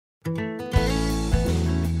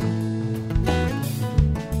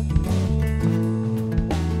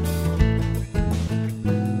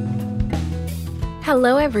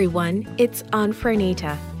Hello everyone, it's Aunt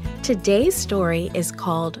Fernita. Today's story is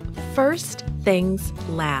called First Things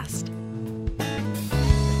Last.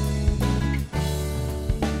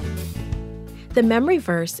 The memory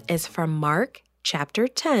verse is from Mark chapter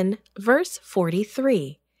 10, verse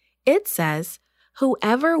 43. It says,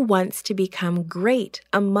 "Whoever wants to become great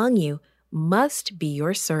among you must be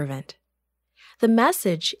your servant." The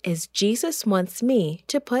message is Jesus wants me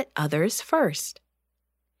to put others first.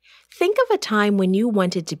 Think of a time when you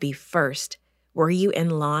wanted to be first. Were you in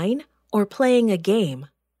line or playing a game?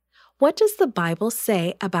 What does the Bible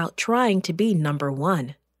say about trying to be number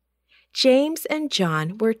one? James and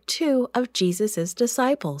John were two of Jesus'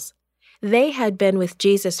 disciples. They had been with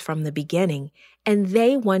Jesus from the beginning, and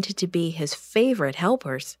they wanted to be his favorite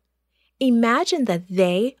helpers. Imagine that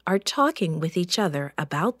they are talking with each other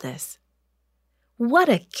about this. "What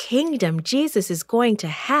a kingdom Jesus is going to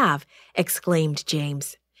have!" exclaimed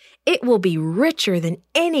James. "It will be richer than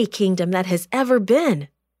any kingdom that has ever been."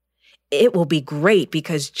 "It will be great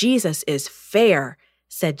because Jesus is fair,"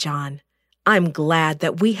 said John. "I'm glad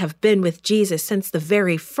that we have been with Jesus since the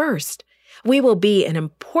very first. We will be an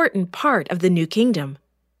important part of the new kingdom."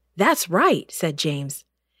 "That's right," said James.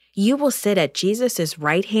 "You will sit at Jesus'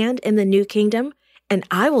 right hand in the new kingdom, and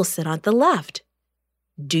I will sit on the left."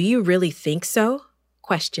 "Do you really think so?"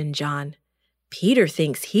 questioned John. "Peter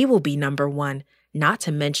thinks he will be number one, not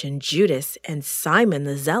to mention Judas and Simon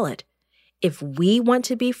the Zealot. If we want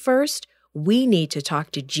to be first, we need to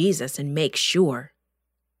talk to Jesus and make sure."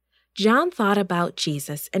 John thought about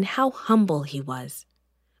Jesus and how humble he was.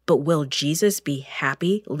 But will Jesus be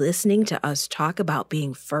happy listening to us talk about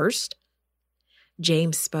being first?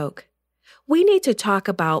 James spoke. "We need to talk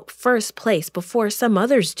about first place before some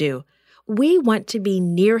others do. We want to be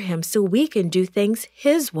near him so we can do things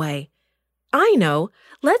his way. I know.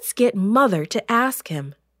 Let's get Mother to ask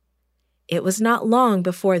him." It was not long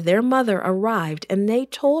before their mother arrived and they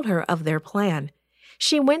told her of their plan.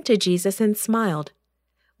 She went to Jesus and smiled.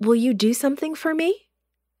 "Will you do something for me?"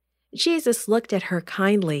 Jesus looked at her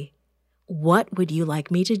kindly. "What would you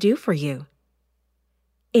like me to do for you?"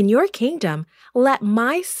 "In your kingdom, let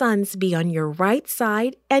my sons be on your right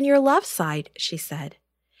side and your left side," she said.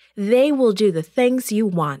 "They will do the things you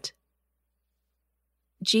want."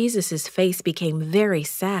 Jesus' face became very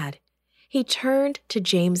sad. He turned to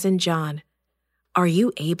James and John. "Are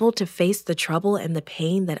you able to face the trouble and the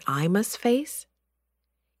pain that I must face?"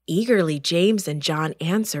 Eagerly, James and John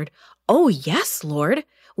answered, "Oh, yes, Lord,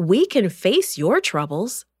 we can face your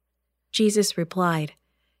troubles." Jesus replied,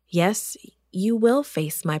 "Yes, you will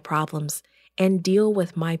face my problems and deal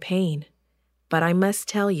with my pain. But I must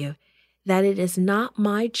tell you that it is not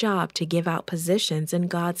my job to give out positions in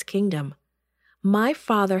God's kingdom. My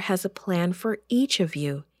Father has a plan for each of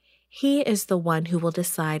you. He is the one who will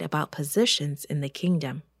decide about positions in the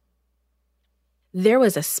kingdom." There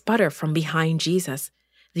was a sputter from behind Jesus.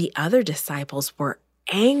 The other disciples were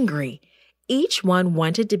angry. Each one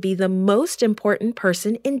wanted to be the most important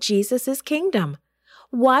person in Jesus' kingdom.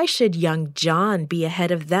 Why should young John be ahead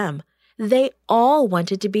of them? They all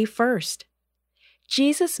wanted to be first.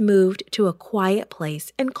 Jesus moved to a quiet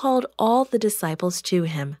place and called all the disciples to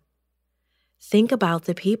him. "Think about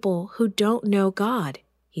the people who don't know God,"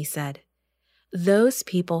 he said. "Those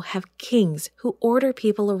people have kings who order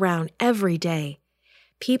people around every day.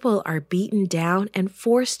 People are beaten down and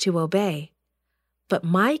forced to obey. But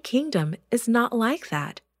my kingdom is not like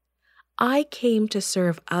that. I came to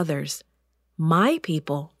serve others. My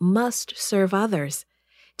people must serve others.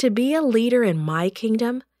 To be a leader in my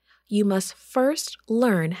kingdom, you must first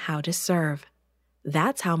learn how to serve.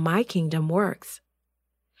 That's how my kingdom works."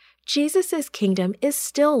 Jesus' kingdom is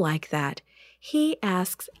still like that. He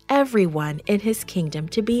asks everyone in his kingdom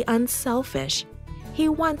to be unselfish. He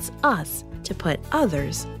wants us to put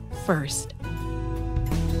others first.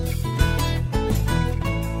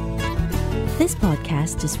 This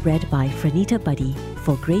podcast is read by Fernita Buddy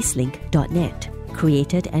for Gracelink.net.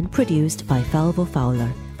 Created and produced by Falvo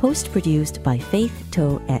Fowler. Post-produced by Faith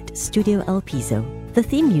Toe at Studio El Piso. The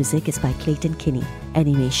theme music is by Clayton Kinney.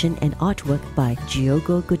 Animation and artwork by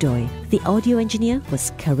Giogo Godoy. The audio engineer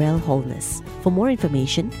was Karel Holness. For more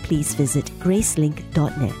information, please visit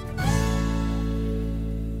Gracelink.net.